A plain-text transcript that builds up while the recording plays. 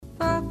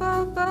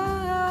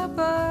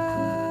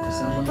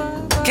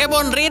¡Qué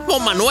buen ritmo,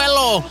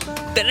 Manuelo!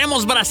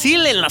 Tenemos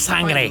Brasil en la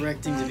sangre.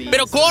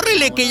 Pero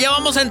córrele, que ya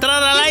vamos a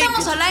entrar al aire.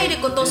 Estamos al aire,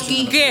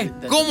 Kotoski. ¿Qué?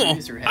 ¿Cómo?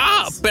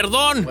 Ah,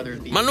 perdón.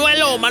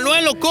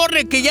 Manuelo,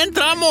 corre, que ya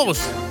entramos.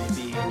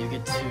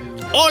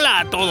 Hola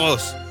a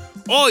todos.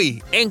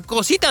 Hoy, en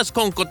Cositas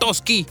con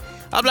Kotoski,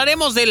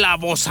 hablaremos de la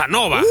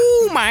BossaNova.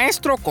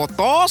 Maestro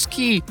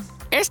Kotoski.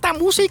 Esta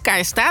música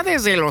está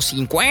desde los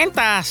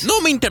 50. No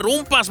me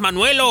interrumpas,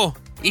 Manuelo.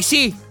 Y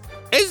sí,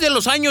 es de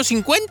los años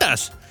 50.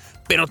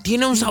 Pero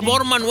tiene un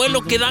sabor,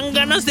 Manuelo, que dan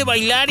ganas de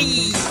bailar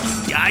y...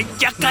 ¡Ay,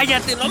 ya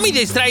cállate! ¡No me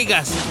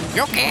distraigas!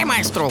 ¿Yo qué,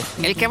 maestro?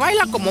 El que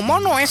baila como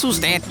mono es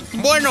usted.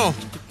 Bueno,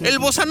 el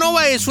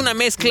BossaNova es una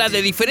mezcla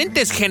de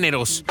diferentes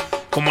géneros,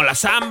 como la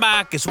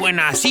samba, que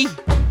suena así.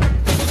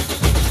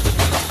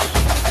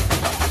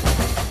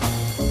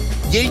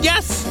 Y el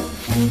jazz,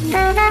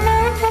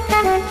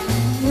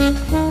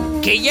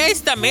 que ya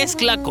esta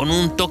mezcla con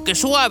un toque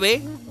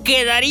suave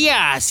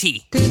quedaría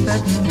así.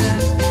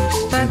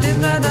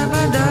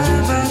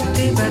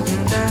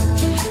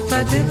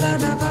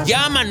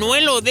 Ya,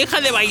 Manuelo, deja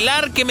de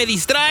bailar, que me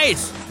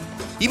distraes.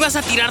 Y vas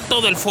a tirar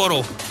todo el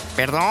foro.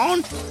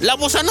 ¿Perdón? La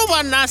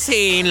BossaNova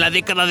nace en la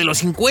década de los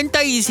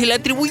 50 y se le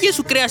atribuye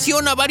su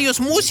creación a varios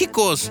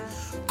músicos,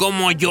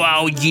 como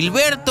Joao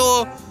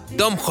Gilberto,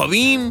 Tom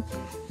Jobim,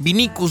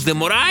 Vinícius de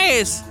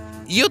Moraes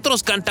y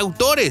otros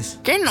cantautores.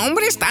 ¡Qué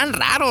nombres tan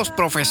raros,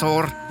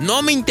 profesor!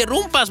 No me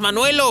interrumpas,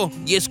 Manuelo,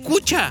 y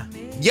escucha.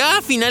 Ya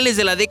a finales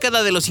de la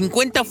década de los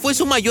 50 fue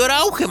su mayor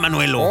auge,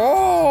 Manuelo.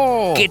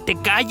 ¡Oh! ¡Que te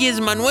calles,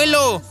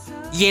 Manuelo!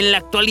 Y en la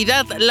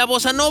actualidad, la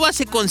BossaNova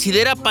se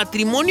considera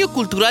Patrimonio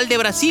Cultural de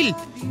Brasil,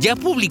 ya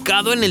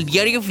publicado en el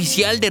Diario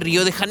Oficial de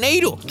Río de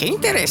Janeiro. ¡Qué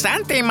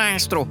interesante,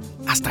 maestro!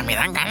 Hasta me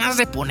dan ganas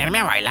de ponerme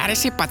a bailar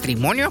ese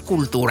patrimonio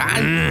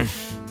cultural.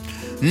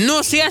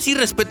 No seas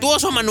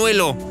irrespetuoso,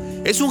 Manuelo.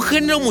 Es un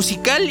género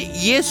musical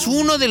y es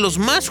uno de los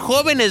más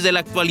jóvenes de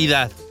la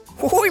actualidad.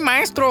 ¡Uy,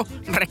 maestro!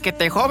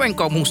 Requete joven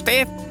como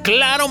usted.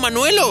 ¡Claro,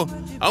 Manuelo!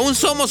 Aún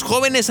somos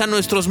jóvenes a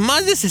nuestros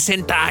más de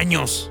 60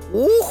 años.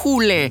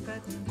 ¡Újule!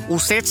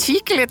 Usted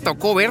sí que le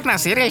tocó ver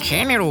nacer el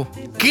género.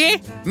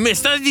 ¿Qué? ¿Me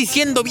estás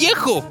diciendo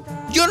viejo?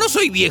 Yo no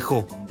soy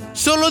viejo.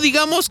 Solo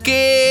digamos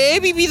que he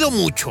vivido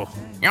mucho.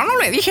 Yo no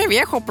le dije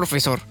viejo,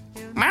 profesor.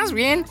 Más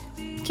bien,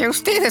 que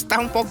usted está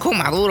un poco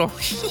maduro.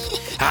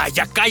 ¡Ah,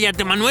 ya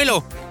cállate,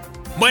 Manuelo!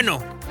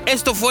 Bueno,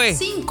 esto fue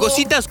 5,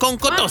 Cositas con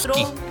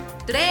Kotoski. 4,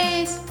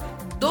 3,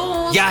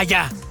 2,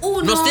 Ya.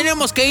 1. Nos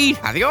tenemos que ir.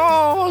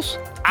 ¡Adiós!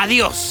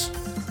 Adiós.